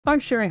I'm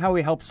sharing how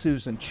we helped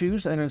Susan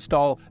choose and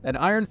install an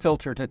iron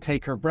filter to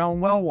take her brown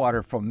well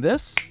water from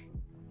this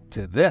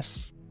to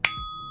this.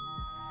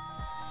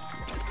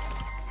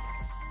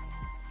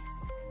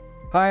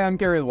 Hi, I'm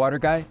Gary the Water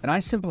Guy, and I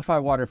simplify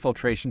water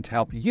filtration to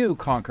help you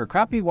conquer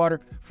crappy water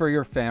for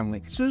your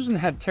family. Susan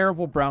had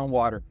terrible brown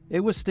water.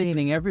 It was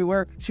staining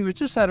everywhere. She was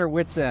just at her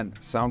wit's end.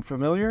 Sound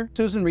familiar?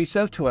 Susan reached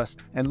out to us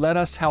and let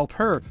us help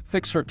her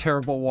fix her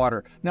terrible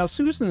water. Now,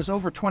 Susan is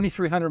over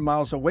 2,300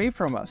 miles away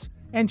from us,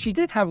 and she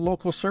did have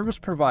local service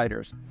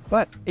providers,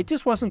 but it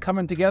just wasn't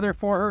coming together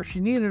for her.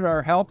 She needed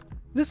our help.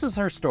 This is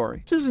her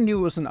story. Susan knew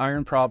it was an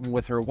iron problem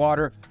with her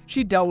water.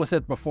 She dealt with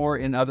it before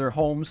in other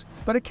homes,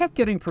 but it kept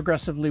getting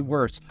progressively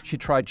worse. She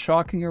tried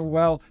shocking her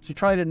well. She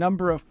tried a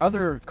number of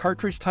other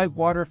cartridge-type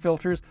water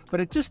filters,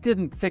 but it just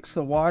didn't fix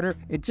the water.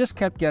 It just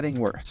kept getting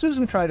worse.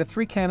 Susan tried a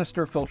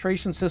 3-canister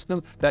filtration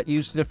system that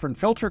used different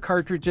filter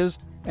cartridges,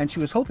 and she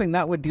was hoping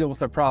that would deal with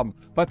the problem.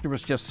 But there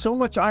was just so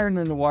much iron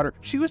in the water,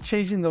 she was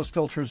changing those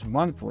filters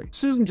monthly.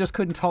 Susan just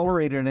couldn't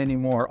tolerate it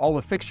anymore. All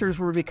the fixtures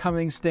were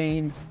becoming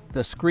stained.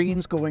 The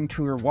screens going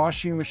to her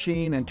washing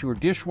machine and to her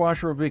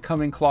dishwasher were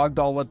becoming clogged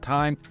all the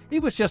time.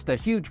 It was just a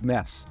huge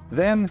mess.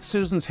 Then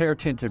Susan's hair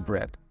tinted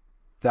red.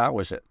 That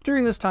was it.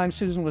 During this time,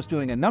 Susan was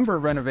doing a number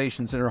of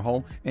renovations in her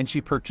home, and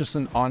she purchased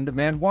an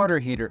on-demand water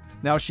heater.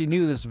 Now, she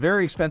knew this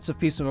very expensive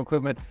piece of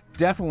equipment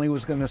definitely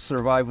was going to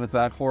survive with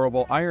that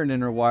horrible iron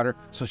in her water,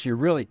 so she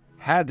really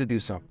had to do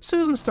something.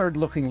 Susan started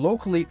looking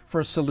locally for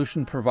a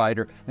solution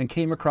provider and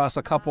came across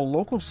a couple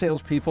local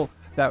salespeople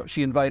that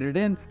she invited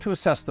in to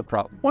assess the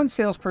problem. One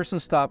salesperson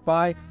stopped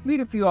by,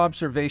 made a few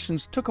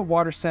observations, took a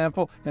water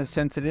sample, and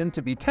sent it in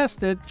to be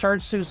tested,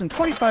 charged Susan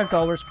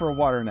 $25 for a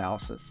water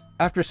analysis.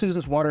 After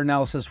Susan's water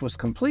analysis was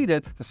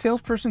completed, the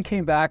salesperson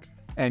came back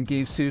and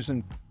gave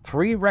Susan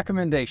 3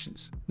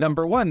 recommendations.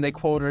 Number 1, they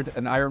quoted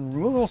an iron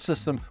removal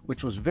system,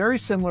 which was very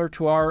similar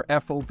to our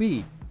FOB.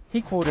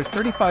 He quoted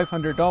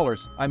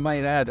 $3,500. I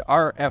might add,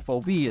 our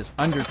FOB is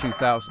under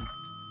 $2,000.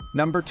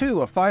 Number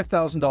 2, a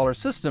 $5,000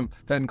 system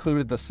that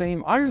included the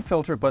same iron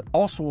filter but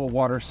also a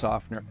water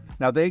softener.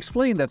 Now, they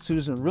explained that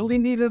Susan really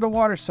needed a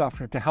water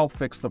softener to help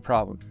fix the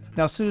problem.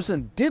 Now,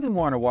 Susan didn't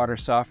want a water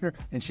softener,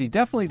 and she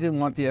definitely didn't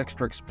want the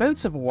extra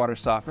expensive water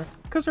softener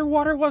because her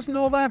water wasn't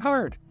all that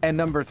hard. And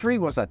number 3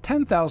 was a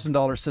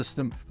 $10,000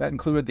 system that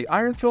included the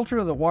iron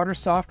filter, the water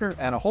softener,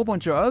 and a whole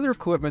bunch of other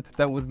equipment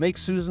that would make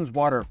Susan's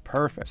water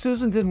perfect.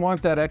 Susan didn't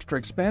want that extra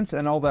expense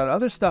and all that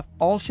other stuff.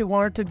 All she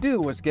wanted to do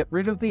was get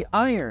rid of the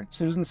iron.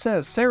 Susan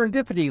says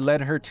serendipity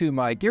led her to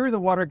my Gary the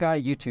Water Guy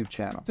YouTube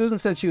channel. Susan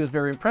said she was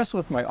very impressed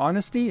with my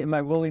honesty and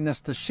my willingness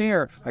to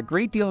share a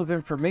great deal of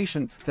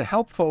information to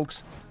help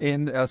folks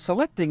in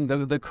selecting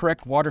the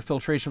correct water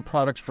filtration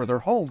products for their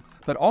home,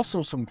 but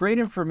also some great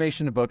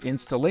information about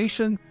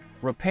installation,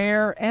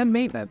 repair, and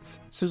maintenance.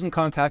 Susan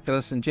contacted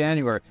us in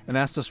January and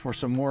asked us for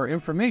some more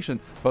information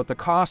about the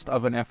cost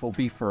of an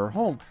FOB for her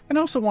home, and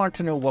also wanted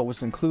to know what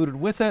was included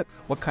with it,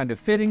 what kind of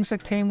fittings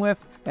it came with,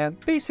 and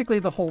basically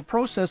the whole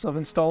process of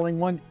installing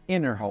one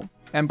in her home.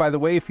 And by the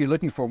way, if you're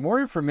looking for more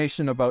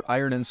information about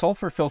iron and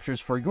sulfur filters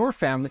for your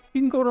family,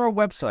 you can go to our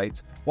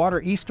websites,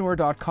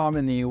 waterestore.com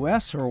in the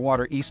US or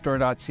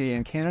waterestore.ca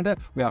in Canada.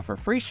 We offer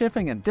free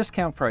shipping and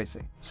discount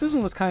pricing.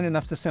 Susan was kind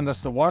enough to send us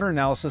the water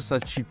analysis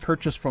that she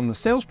purchased from the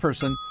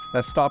salesperson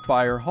that stopped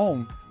by her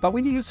home, but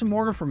we needed some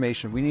more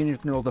information. We needed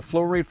to know the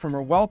flow rate from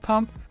her well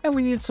pump, and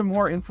we needed some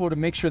more info to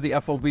make sure the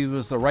FOB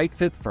was the right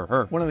fit for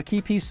her. One of the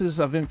key pieces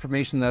of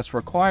information that's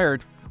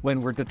required when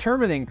we're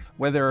determining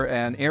whether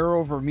an air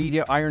over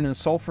media iron and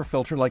sulfur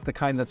filter like the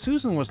kind that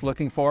Susan was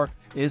looking for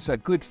is a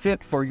good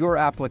fit for your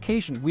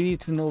application, we need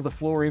to know the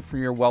flow rate for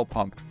your well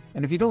pump.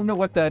 And if you don't know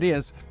what that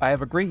is, I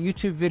have a great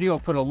YouTube video. I'll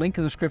put a link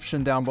in the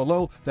description down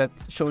below that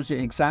shows you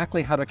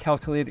exactly how to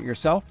calculate it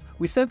yourself.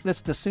 We sent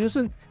this to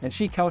Susan and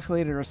she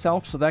calculated it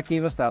herself, so that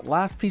gave us that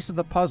last piece of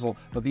the puzzle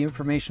of the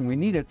information we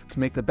needed to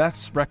make the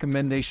best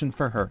recommendation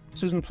for her.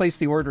 Susan placed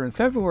the order in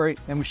February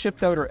and we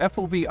shipped out her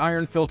FOB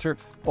iron filter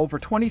over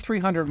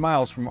 2,300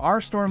 miles from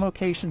our store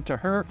location to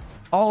her,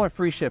 all at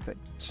free shipping.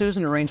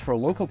 Susan arranged for a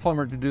local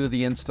plumber to do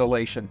the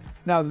installation.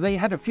 Now, they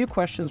had a few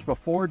questions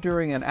before,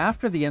 during, and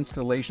after the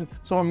installation,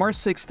 so on March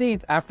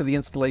 16th, after the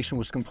installation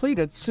was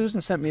completed,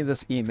 Susan sent me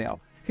this email.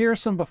 Here are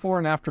some before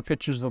and after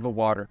pictures of the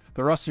water.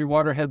 The rusty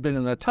water had been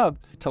in the tub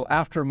till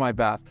after my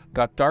bath.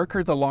 Got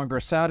darker the longer I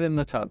sat in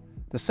the tub.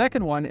 The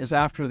second one is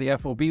after the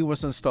FOB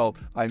was installed.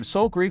 I'm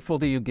so grateful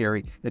to you,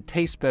 Gary. It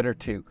tastes better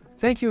too.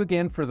 Thank you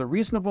again for the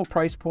reasonable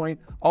price point,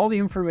 all the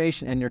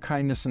information, and your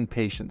kindness and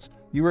patience.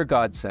 You were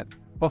godsend.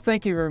 Well,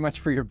 thank you very much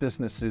for your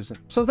business, Susan.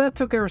 So that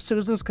took care of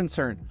Susan's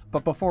concern.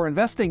 But before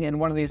investing in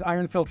one of these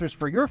iron filters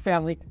for your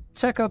family,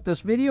 check out this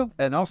video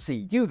and I'll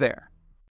see you there.